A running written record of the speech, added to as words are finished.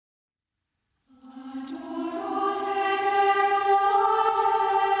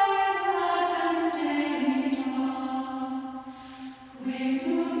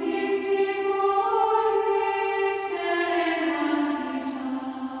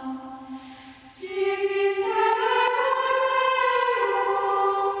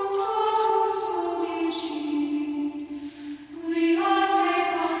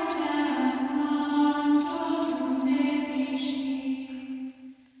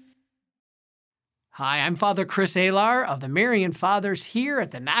Hi, I'm Father Chris Alar of the Marian Fathers here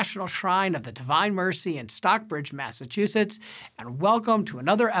at the National Shrine of the Divine Mercy in Stockbridge, Massachusetts, and welcome to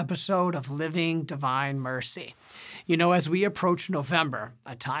another episode of Living Divine Mercy. You know, as we approach November,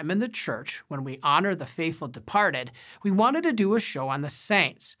 a time in the church when we honor the faithful departed, we wanted to do a show on the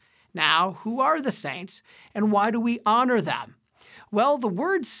saints. Now, who are the saints, and why do we honor them? Well, the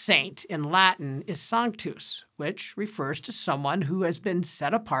word saint in Latin is sanctus, which refers to someone who has been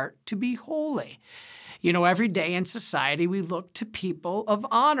set apart to be holy. You know, every day in society we look to people of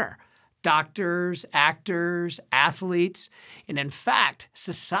honor, doctors, actors, athletes, and in fact,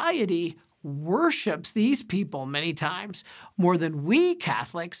 society worships these people many times more than we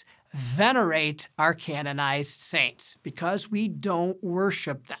Catholics venerate our canonized saints because we don't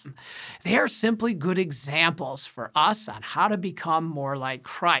worship them. They are simply good examples for us on how to become more like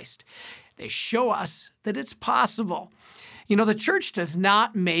Christ. They show us that it's possible. You know, the church does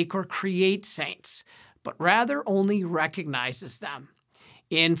not make or create saints, but rather only recognizes them.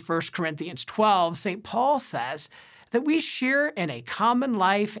 In 1 Corinthians 12, St. Paul says that we share in a common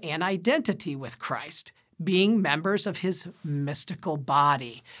life and identity with Christ, being members of his mystical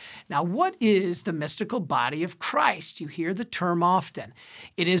body. Now, what is the mystical body of Christ? You hear the term often.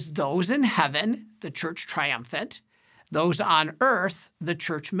 It is those in heaven, the church triumphant, those on earth, the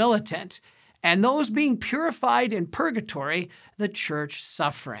church militant, and those being purified in purgatory, the church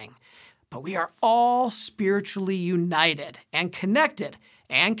suffering. But we are all spiritually united and connected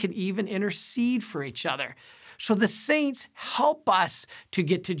and can even intercede for each other. So the saints help us to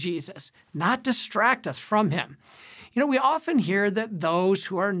get to Jesus, not distract us from him. You know, we often hear that those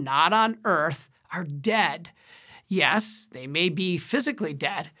who are not on earth are dead. Yes, they may be physically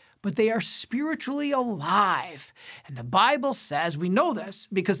dead, but they are spiritually alive. And the Bible says, we know this,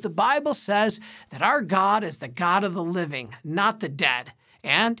 because the Bible says that our God is the God of the living, not the dead.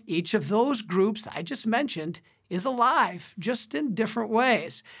 And each of those groups I just mentioned is alive, just in different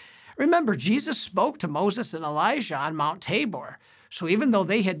ways. Remember, Jesus spoke to Moses and Elijah on Mount Tabor. So even though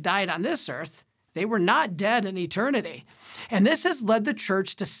they had died on this earth, they were not dead in eternity. And this has led the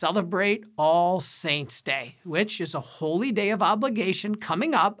church to celebrate All Saints' Day, which is a holy day of obligation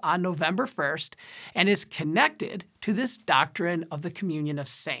coming up on November 1st and is connected to this doctrine of the communion of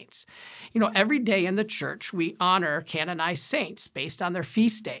saints. You know, every day in the church, we honor canonized saints based on their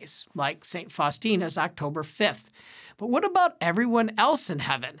feast days, like St. Faustina's October 5th. But what about everyone else in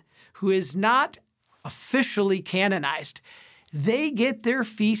heaven who is not officially canonized? They get their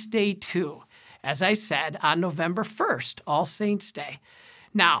feast day too, as I said, on November 1st, All Saints' Day.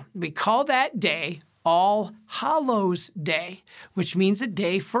 Now, we call that day All Hallows' Day, which means a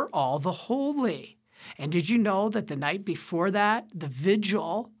day for all the holy. And did you know that the night before that, the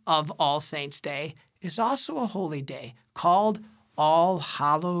vigil of All Saints' Day, is also a holy day called All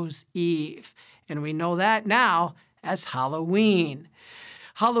Hallows' Eve? And we know that now as Halloween.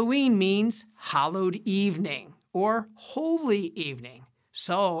 Halloween means hallowed evening or holy evening.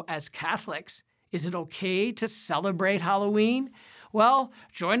 So, as Catholics, is it okay to celebrate Halloween? Well,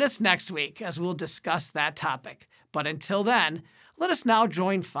 join us next week as we'll discuss that topic. But until then, let us now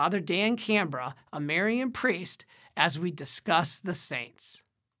join Father Dan Cambra, a Marian priest, as we discuss the saints.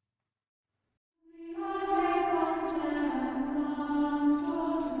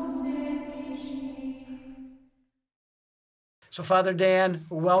 So, Father Dan,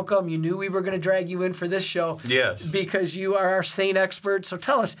 welcome. You knew we were going to drag you in for this show. Yes. Because you are our saint expert. So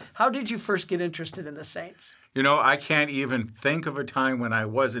tell us, how did you first get interested in the saints? You know, I can't even think of a time when I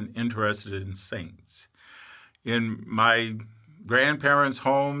wasn't interested in saints. In my grandparents'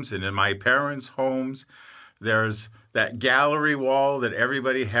 homes and in my parents' homes, there's that gallery wall that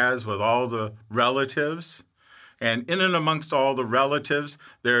everybody has with all the relatives. And in and amongst all the relatives,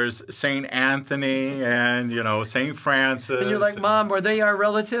 there's St. Anthony and, St. Francis. And you're like, Mom, were they our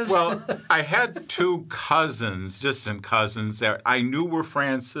relatives? Well, I had two cousins, distant cousins, that I knew were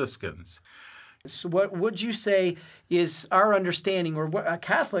Franciscans. So what would you say is our understanding, or what a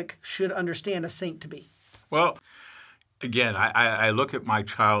Catholic should understand a saint to be? Well, again, I look at my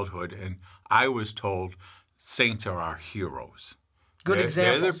childhood, and I was told saints are our heroes. Good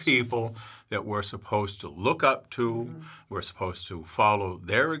examples. They're the people that we're supposed to look up to. Mm-hmm. We're supposed to follow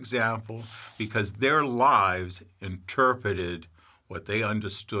their example because their lives interpreted what they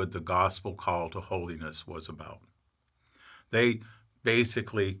understood the gospel call to holiness was about. They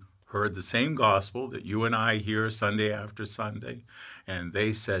basically heard the same gospel that you and I hear Sunday after Sunday, and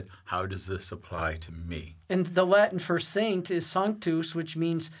they said, how does this apply to me? And the Latin for saint is sanctus, which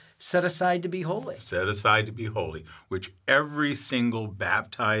means set aside to be holy. Set aside to be holy, which every single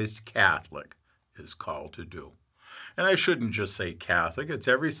baptized Catholic is called to do. And I shouldn't just say Catholic, it's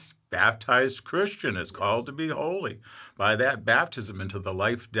every baptized Christian is called to be holy by that baptism into the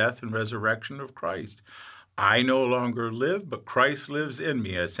life, death, and resurrection of Christ. I no longer live, but Christ lives in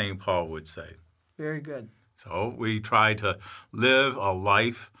me, as St. Paul would say. Very good. So we try to live a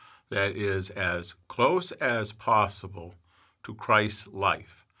life that is as close as possible to Christ's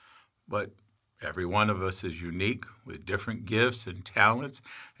life. But every one of us is unique with different gifts and talents,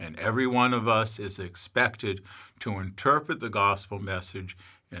 and every one of us is expected to interpret the gospel message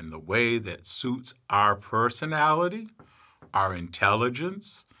in the way that suits our personality, our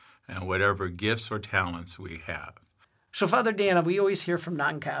intelligence, and whatever gifts or talents we have. So, Father Dan, we always hear from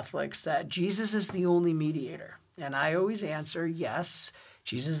non-Catholics that Jesus is the only mediator. And I always answer, yes,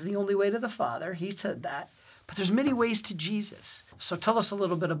 Jesus is the only way to the Father. He said that. But there's many ways to Jesus. So tell us a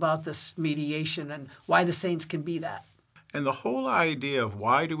little bit about this mediation and why the saints can be that. And the whole idea of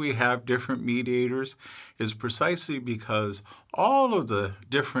why do we have different mediators is precisely because all of the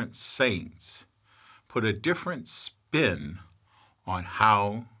different saints put a different spin on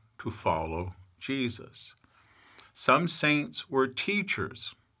how to follow Jesus. Some saints were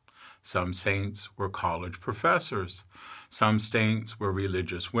teachers. Some saints were college professors. Some saints were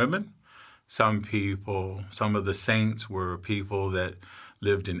religious women. Some of the saints were people that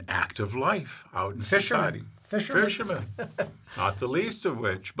lived an active life out in society. Fishermen. Not the least of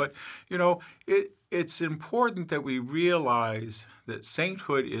which. But, it's important that we realize that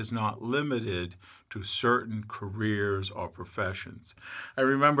sainthood is not limited to certain careers or professions. I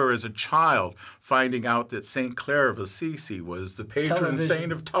remember as a child finding out that St. Clare of Assisi was the patron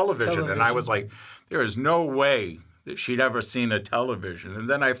saint of television. And I was like, there is no way that she'd ever seen a television. And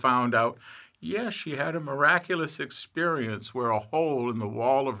then I found out, yes, she had a miraculous experience where a hole in the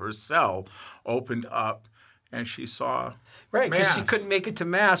wall of her cell opened up and she saw Right, because she couldn't make it to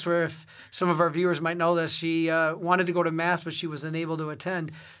Mass, where if some of our viewers might know this, she wanted to go to Mass, but she was unable to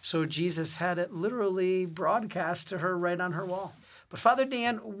attend. So Jesus had it literally broadcast to her right on her wall. But Father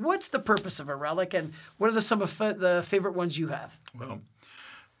Dan, what's the purpose of a relic, and what are some of the favorite ones you have? Well,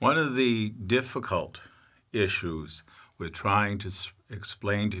 one of the difficult issues with trying to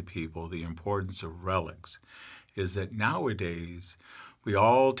explain to people the importance of relics is that nowadays we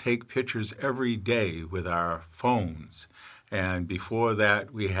all take pictures every day with our phones. And before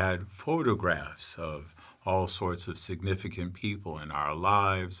that, we had photographs of all sorts of significant people in our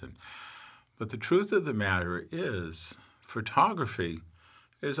lives. But the truth of the matter is, photography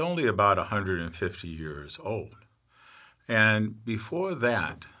is only about 150 years old. And before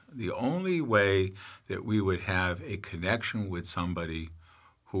that, the only way that we would have a connection with somebody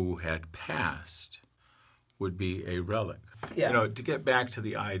who had passed would be a relic. Yeah. To get back to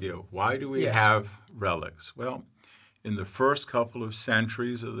the idea, why do we have relics? Well, in the first couple of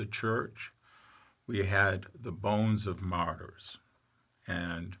centuries of the church, we had the bones of martyrs.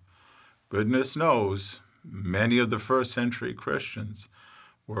 And goodness knows, many of the first century Christians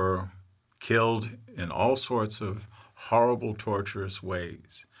were killed in all sorts of horrible, torturous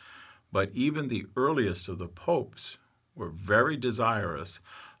ways. But even the earliest of the popes were very desirous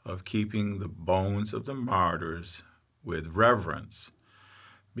of keeping the bones of the martyrs with reverence,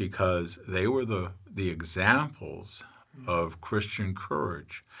 because they were the examples of Christian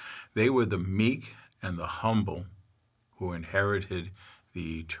courage. They were the meek and the humble who inherited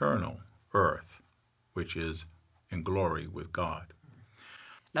the eternal earth, which is in glory with God.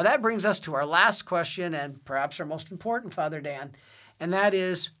 Now that brings us to our last question, and perhaps our most important, Father Dan, and that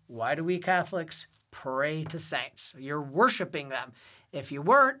is, why do we Catholics pray to saints? You're worshiping them. If you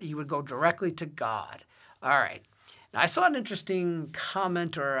weren't, you would go directly to God. All right. Now, I saw an interesting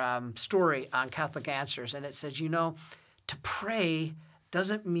comment or story on Catholic Answers, and it says, to pray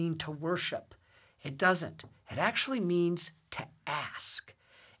doesn't mean to worship. It doesn't. It actually means to ask.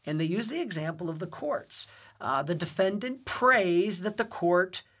 And they use the example of the courts. The defendant prays that the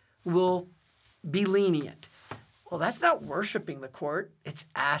court will be lenient. Well, that's not worshiping the court. It's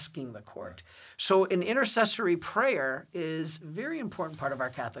asking the court. So an intercessory prayer is a very important part of our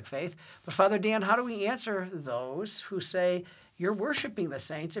Catholic faith. But Father Dan, how do we answer those who say you're worshiping the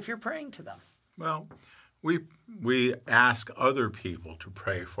saints if you're praying to them? Well, we ask other people to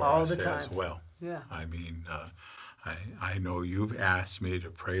pray for all us the time. As well. Yeah. I mean, I know you've asked me to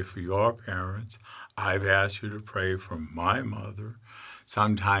pray for your parents. I've asked you to pray for my mother.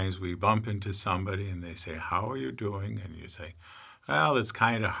 Sometimes we bump into somebody and they say, how are you doing? And you say, well, it's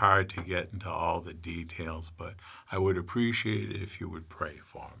kind of hard to get into all the details, but I would appreciate it if you would pray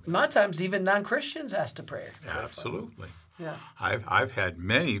for me. A lot of times even non-Christians ask to pray. Absolutely. Yeah. I've had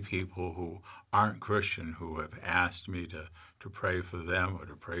many people who aren't Christian who have asked me to pray for them or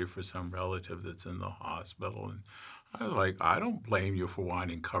to pray for some relative that's in the hospital. And I was like, I don't blame you for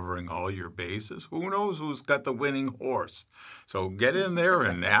wanting covering all your bases. Who knows who's got the winning horse? So get in there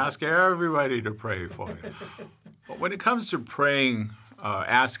and ask everybody to pray for you. But when it comes to praying,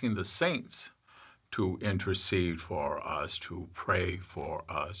 asking the saints to intercede for us, to pray for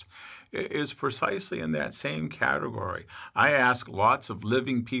us, it is precisely in that same category. I ask lots of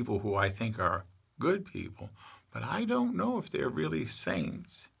living people who I think are good people, but I don't know if they're really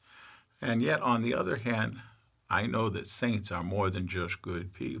saints. And yet, on the other hand, I know that saints are more than just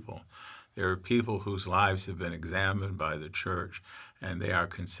good people. There are people whose lives have been examined by the church, and they are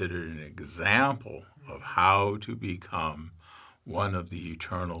considered an example of how to become one of the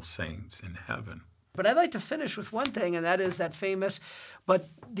eternal saints in heaven. But I'd like to finish with one thing, and that is that famous, but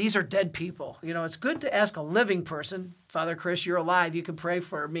these are dead people. You know, it's good to ask a living person, Father Chris, you're alive, you can pray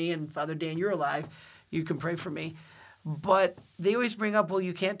for me, and Father Dan, you're alive, you can pray for me. But they always bring up, well,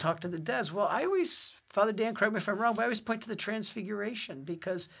 you can't talk to the dead. Well, Father Dan, correct me if I'm wrong, but I always point to the Transfiguration,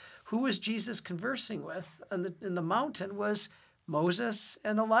 because who was Jesus conversing with in the mountain was Moses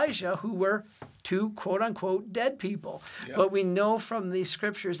and Elijah, who were two quote-unquote dead people. Yep. But we know from the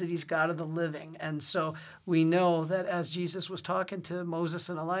scriptures that he's God of the living. And so we know that as Jesus was talking to Moses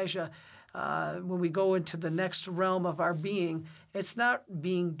and Elijah, when we go into the next realm of our being, it's not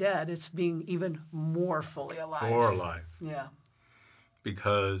being dead, it's being even more fully alive. More alive. Yeah.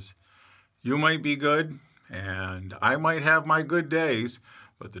 Because you might be good, and I might have my good days,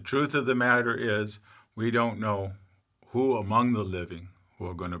 but the truth of the matter is we don't know who among the living who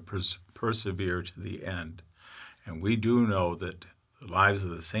are going to persevere to the end. And we do know that the lives of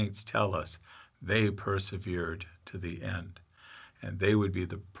the saints tell us they persevered to the end. And they would be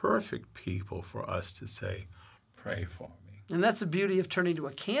the perfect people for us to say, pray for me. And that's the beauty of turning to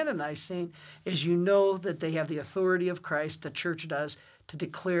a canonized saint, is you know that they have the authority of Christ, the church does, to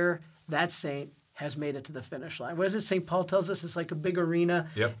declare that saint has made it to the finish line. What is it St. Paul tells us? It's like a big arena,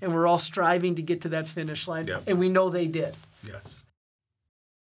 yep. And we're all striving to get to that finish line, yep. And we know they did. Yes.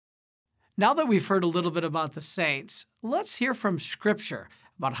 Now that we've heard a little bit about the saints, let's hear from Scripture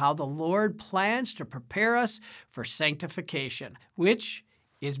about how the Lord plans to prepare us for sanctification, which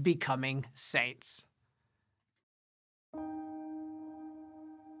is becoming saints.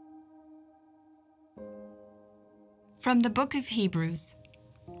 From the book of Hebrews.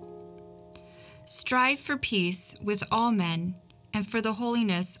 Strive for peace with all men, and for the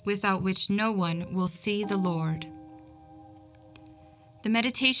holiness without which no one will see the Lord. The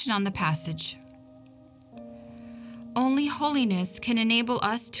meditation on the passage. Only holiness can enable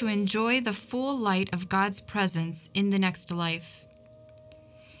us to enjoy the full light of God's presence in the next life.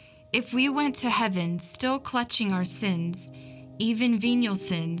 If we went to heaven still clutching our sins, even venial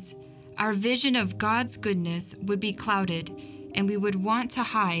sins, our vision of God's goodness would be clouded, and we would want to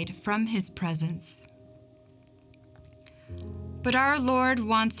hide from His presence. But our Lord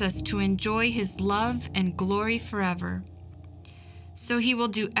wants us to enjoy His love and glory forever, so He will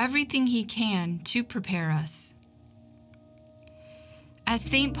do everything He can to prepare us. As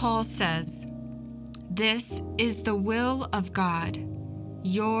St. Paul says, "This is the will of God,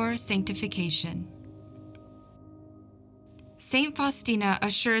 your sanctification." St. Faustina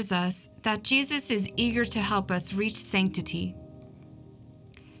assures us that Jesus is eager to help us reach sanctity.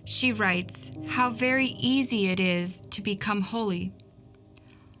 She writes how very easy it is to become holy.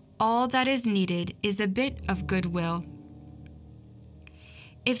 All that is needed is a bit of goodwill.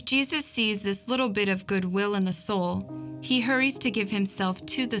 If Jesus sees this little bit of goodwill in the soul, He hurries to give Himself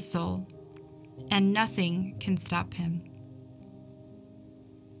to the soul, and nothing can stop Him.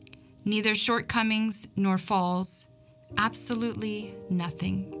 Neither shortcomings nor falls, absolutely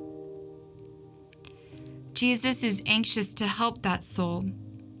nothing. Jesus is anxious to help that soul,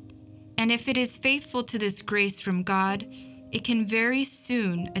 and if it is faithful to this grace from God, it can very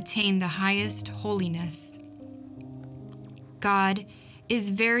soon attain the highest holiness. God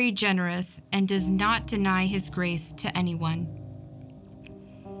is very generous and does not deny His grace to anyone.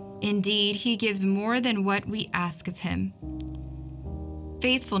 Indeed, He gives more than what we ask of Him.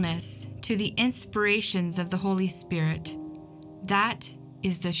 Faithfulness to the inspirations of the Holy Spirit, that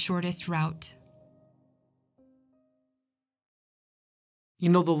is the shortest route. You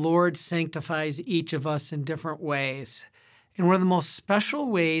know, the Lord sanctifies each of us in different ways. And one of the most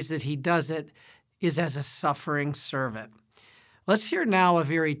special ways that He does it is as a suffering servant. Let's hear now a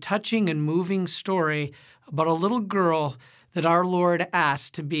very touching and moving story about a little girl that our Lord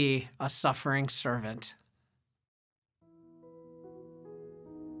asked to be a suffering servant.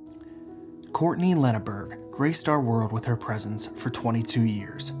 Courtney Lenneberg graced our world with her presence for 22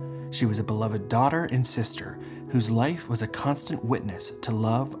 years. She was a beloved daughter and sister whose life was a constant witness to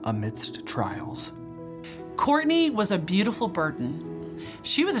love amidst trials. Courtney was a beautiful burden.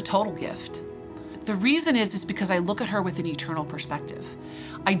 She was a total gift. The reason is because I look at her with an eternal perspective.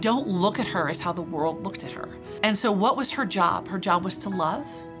 I don't look at her as how the world looked at her. And so what was her job? Her job was to love,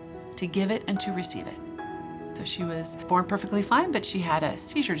 to give it, and to receive it. So she was born perfectly fine, but she had a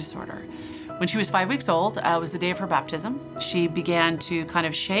seizure disorder. When she was 5 weeks old, it was the day of her baptism. She began to kind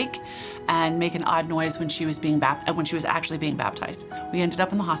of shake and make an odd noise when she was actually being baptized. We ended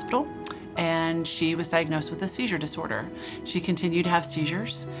up in the hospital, and she was diagnosed with a seizure disorder. She continued to have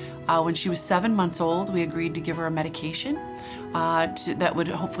seizures. When she was 7 months old, we agreed to give her a medication that would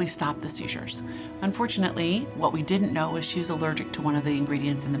hopefully stop the seizures. Unfortunately, what we didn't know was she was allergic to one of the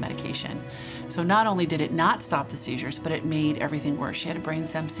ingredients in the medication. So not only did it not stop the seizures, but it made everything worse. She had a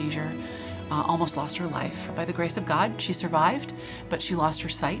brainstem seizure, almost lost her life. By the grace of God, she survived, but she lost her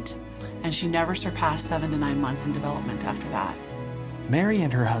sight, and she never surpassed 7 to 9 months in development after that. Mary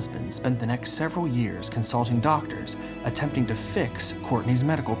and her husband spent the next several years consulting doctors, attempting to fix Courtney's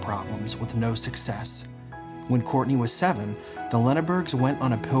medical problems with no success. When Courtney was 7, the Lennebergs went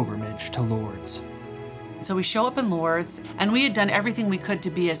on a pilgrimage to Lourdes. So we show up in Lourdes, and we had done everything we could to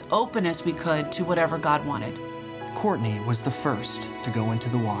be as open as we could to whatever God wanted. Courtney was the first to go into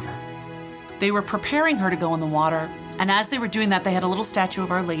the water. They were preparing her to go in the water, and as they were doing that, they had a little statue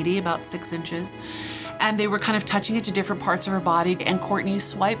of Our Lady, about 6 inches, and they were kind of touching it to different parts of her body, and Courtney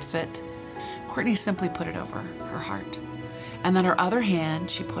swipes it. Courtney simply put it over her heart. And then her other hand,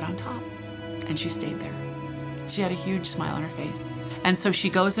 she put on top, and she stayed there. She had a huge smile on her face. And so she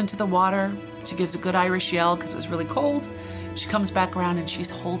goes into the water, she gives a good Irish yell because it was really cold. She comes back around and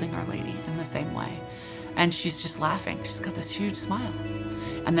she's holding Our Lady in the same way. And she's just laughing. She's got this huge smile.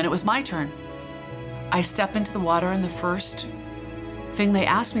 And then it was my turn. I step into the water, and the first thing they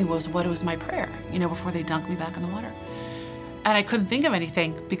asked me was, what was my prayer, before they dunked me back in the water. And I couldn't think of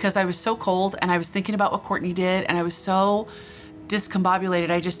anything because I was so cold, and I was thinking about what Courtney did, and I was so discombobulated,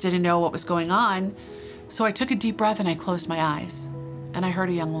 I just didn't know what was going on. So I took a deep breath and I closed my eyes, and I heard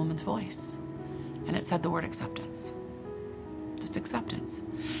a young woman's voice, and it said the word acceptance. Just acceptance.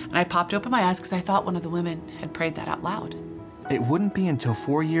 And I popped open my eyes because I thought one of the women had prayed that out loud. It wouldn't be until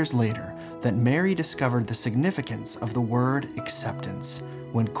 4 years later that Mary discovered the significance of the word acceptance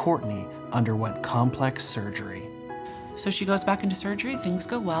when Courtney underwent complex surgery. So she goes back into surgery, things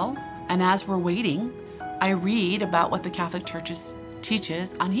go well, and as we're waiting, I read about what the Catholic Church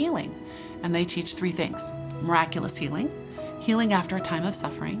teaches on healing. And they teach 3 things: miraculous healing, healing after a time of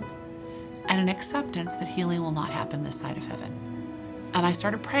suffering, and an acceptance that healing will not happen this side of heaven. And I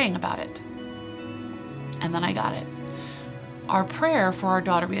started praying about it. And then I got it. Our prayer for our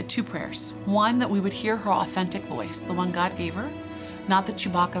daughter, we had 2 prayers. One, that we would hear her authentic voice, the one God gave her, not the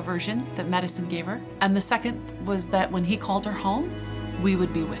Chewbacca version that medicine gave her. And the second was that when he called her home, we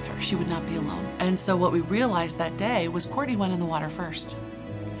would be with her. She would not be alone. And so what we realized that day was Courtney went in the water first.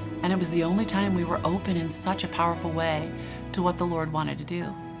 And it was the only time we were open in such a powerful way to what the Lord wanted to do.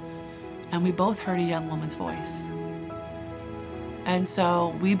 And we both heard a young woman's voice. And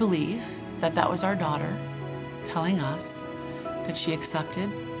so we believe that that was our daughter telling us that she accepted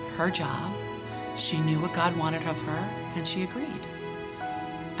her job, she knew what God wanted of her, and she agreed.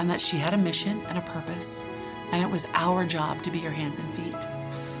 And that she had a mission and a purpose, and it was our job to be her hands and feet.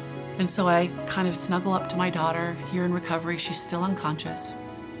 And so I kind of snuggle up to my daughter here in recovery. She's still unconscious.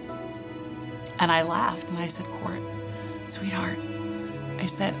 And I laughed and I said, Court, sweetheart, I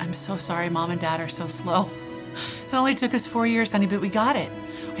said, I'm so sorry Mom and Dad are so slow. It only took us 4 years, honey, but we got it.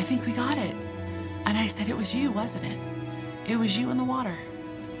 I think we got it. And I said, it was you, wasn't it? It was you in the water.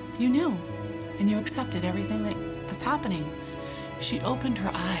 You knew, and you accepted everything that's happening. She opened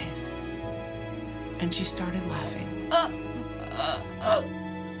her eyes, and she started laughing.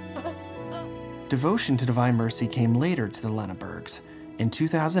 Devotion to Divine Mercy came later to the Lennebergs. In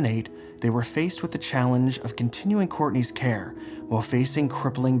 2008, they were faced with the challenge of continuing Courtney's care while facing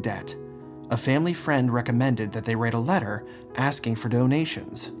crippling debt. A family friend recommended that they write a letter asking for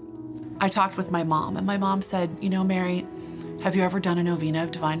donations. I talked with my mom, and my mom said, Mary, have you ever done a novena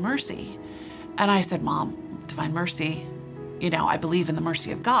of Divine Mercy? And I said, Mom, Divine Mercy, I believe in the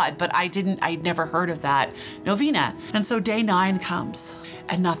mercy of God, but I'd never heard of that novena. And so day 9 comes,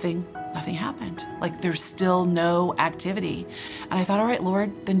 and nothing happened. Like, there's still no activity. And I thought, all right,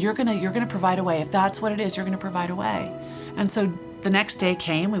 Lord, then you're gonna provide a way. If that's what it is, you're gonna provide a way. And so the next day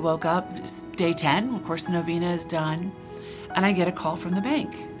came, we woke up, day 10, of course the novena is done, and I get a call from the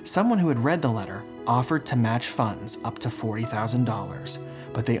bank. Someone who had read the letter offered to match funds up to $40,000,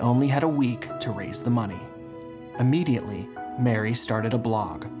 but they only had a week to raise the money. Immediately, Mary started a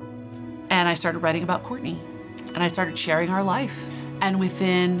blog. And I started writing about Courtney, and I started sharing our life. And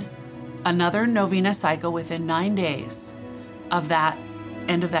within another novena cycle within 9 days of that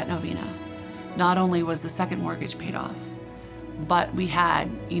end of that novena. Not only was the second mortgage paid off, but we had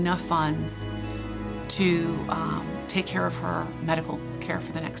enough funds to take care of her medical care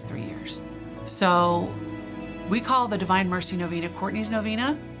for the next 3 years. So we call the Divine Mercy Novena Courtney's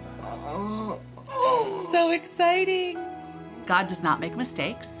Novena. So exciting. God does not make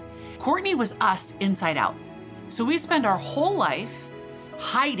mistakes. Courtney was us inside out. So we spend our whole life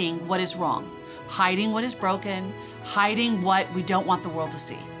hiding what is wrong, hiding what is broken, hiding what we don't want the world to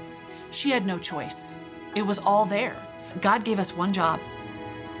see. She had no choice. It was all there. God gave us one job: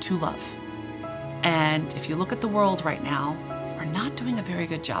 to love. And if you look at the world right now, we're not doing a very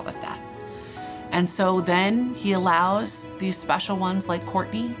good job of that. And so then he allows these special ones like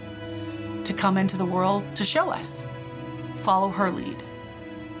Courtney to come into the world to show us, follow her lead.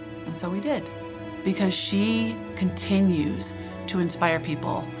 And so we did, because she continues to inspire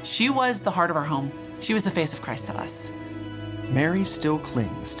people. She was the heart of our home. She was the face of Christ to us. Mary still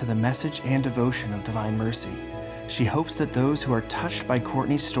clings to the message and devotion of Divine Mercy. She hopes that those who are touched by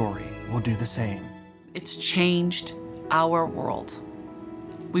Courtney's story will do the same. It's changed our world.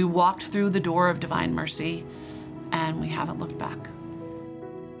 We walked through the door of Divine Mercy and we haven't looked back.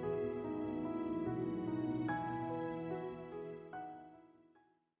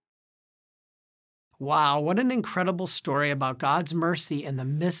 Wow, what an incredible story about God's mercy in the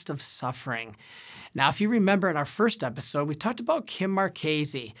midst of suffering. Now, if you remember in our first episode, we talked about Kim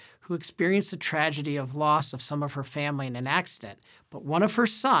Marchese, who experienced the tragedy of loss of some of her family in an accident, but one of her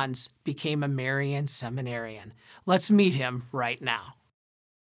sons became a Marian seminarian. Let's meet him right now.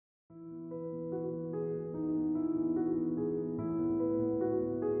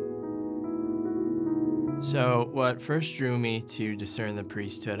 So what first drew me to discern the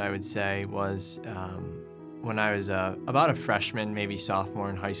priesthood, I would say, was when I was about a freshman, maybe sophomore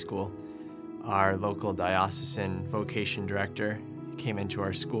in high school. Our local diocesan vocation director came into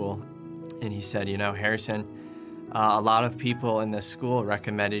our school and he said, "You know, Harrison, a lot of people in this school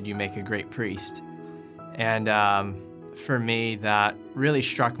recommended you make a great priest." And for me, that really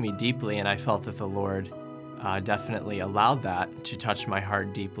struck me deeply, and I felt that the Lord definitely allowed that to touch my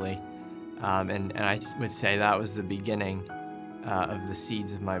heart deeply. And I would say that was the beginning of the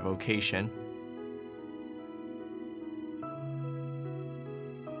seeds of my vocation.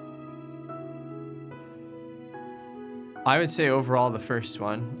 I would say overall the first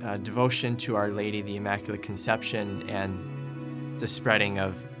one, devotion to Our Lady, the Immaculate Conception, and the spreading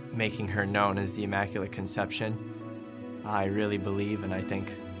of making her known as the Immaculate Conception. I really believe, and I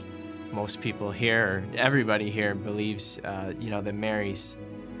think most people here, or everybody here believes, that Mary's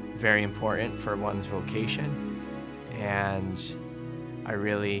very important for one's vocation, and I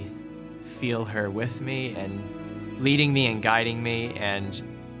really feel her with me and leading me and guiding me and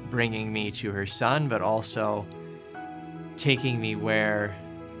bringing me to her Son, but also taking me where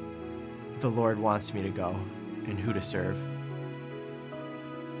the Lord wants me to go and who to serve.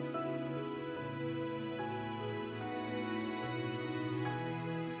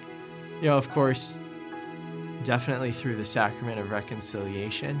 Of course, definitely through the sacrament of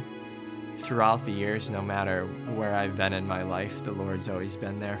reconciliation. Throughout the years, no matter where I've been in my life, the Lord's always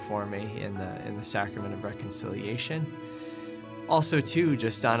been there for me in the sacrament of reconciliation. Also, too,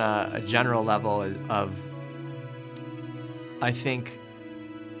 just on a general level of, I think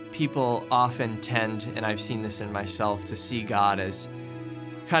people often tend, and I've seen this in myself, to see God as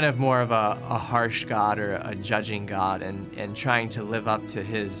kind of more of a harsh God or a judging God and trying to live up to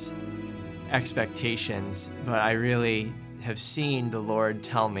his expectations, but I really have seen the Lord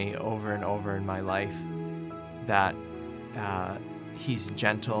tell me over and over in my life that he's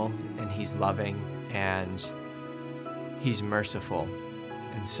gentle and he's loving and he's merciful.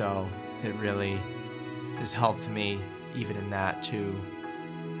 And so it really has helped me even in that to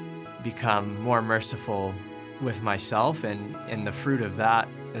become more merciful with myself, and the fruit of that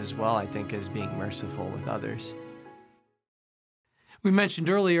as well, I think, is being merciful with others. We mentioned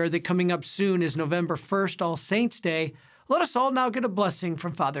earlier that coming up soon is November 1st, All Saints' Day. Let us all now get a blessing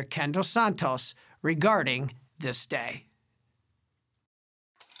from Father Ken Dos Santos regarding this day.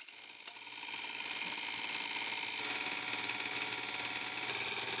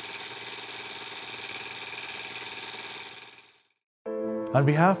 On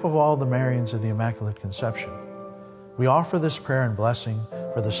behalf of all the Marians of the Immaculate Conception, we offer this prayer and blessing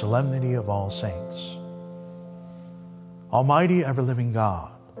for the solemnity of all saints. Almighty ever-living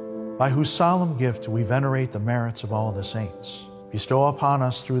God, by whose solemn gift we venerate the merits of all the saints, bestow upon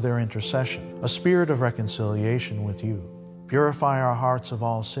us through their intercession a spirit of reconciliation with you. Purify our hearts of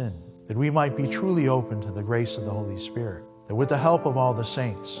all sin, that we might be truly open to the grace of the Holy Spirit, that with the help of all the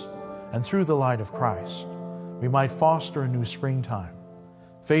saints, and through the light of Christ, we might foster a new springtime,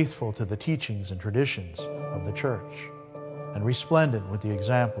 faithful to the teachings and traditions of the Church, and resplendent with the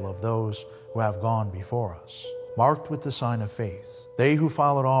example of those who have gone before us, marked with the sign of faith, they who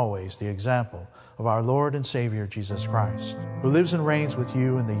followed always the example of our Lord and Savior Jesus Christ, who lives and reigns with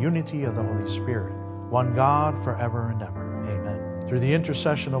you in the unity of the Holy Spirit, one God forever and ever. Amen. Through the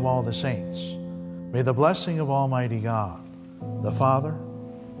intercession of all the saints, may the blessing of Almighty God, the Father,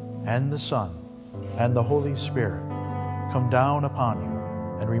 and the Son, and the Holy Spirit come down upon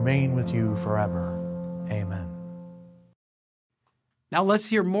you and remain with you forever. Amen. Now let's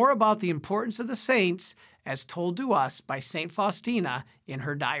hear more about the importance of the saints as told to us by St. Faustina in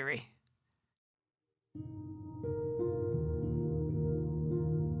her diary.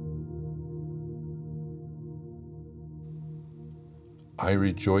 I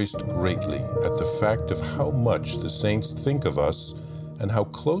rejoiced greatly at the fact of how much the saints think of us and how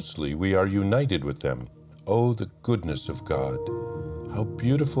closely we are united with them. Oh, the goodness of God! How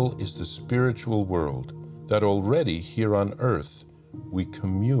beautiful is the spiritual world, that already here on earth we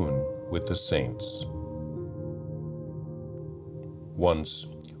commune with the saints. Once,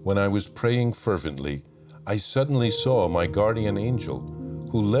 when I was praying fervently, I suddenly saw my guardian angel,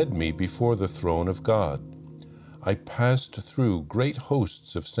 who led me before the throne of God. I passed through great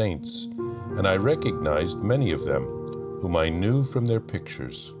hosts of saints, and I recognized many of them, whom I knew from their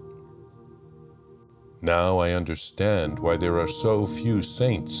pictures. Now I understand why there are so few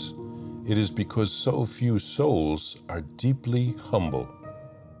saints. It is because so few souls are deeply humble.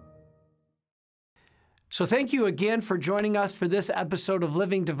 So thank you again for joining us for this episode of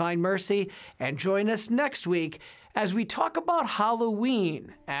Living Divine Mercy, and join us next week as we talk about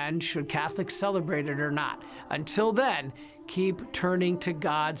Halloween and should Catholics celebrate it or not. Until then, keep turning to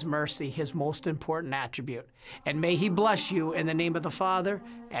God's mercy, his most important attribute. And may he bless you in the name of the Father,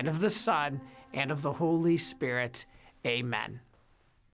 and of the Son, and of the Holy Spirit. Amen.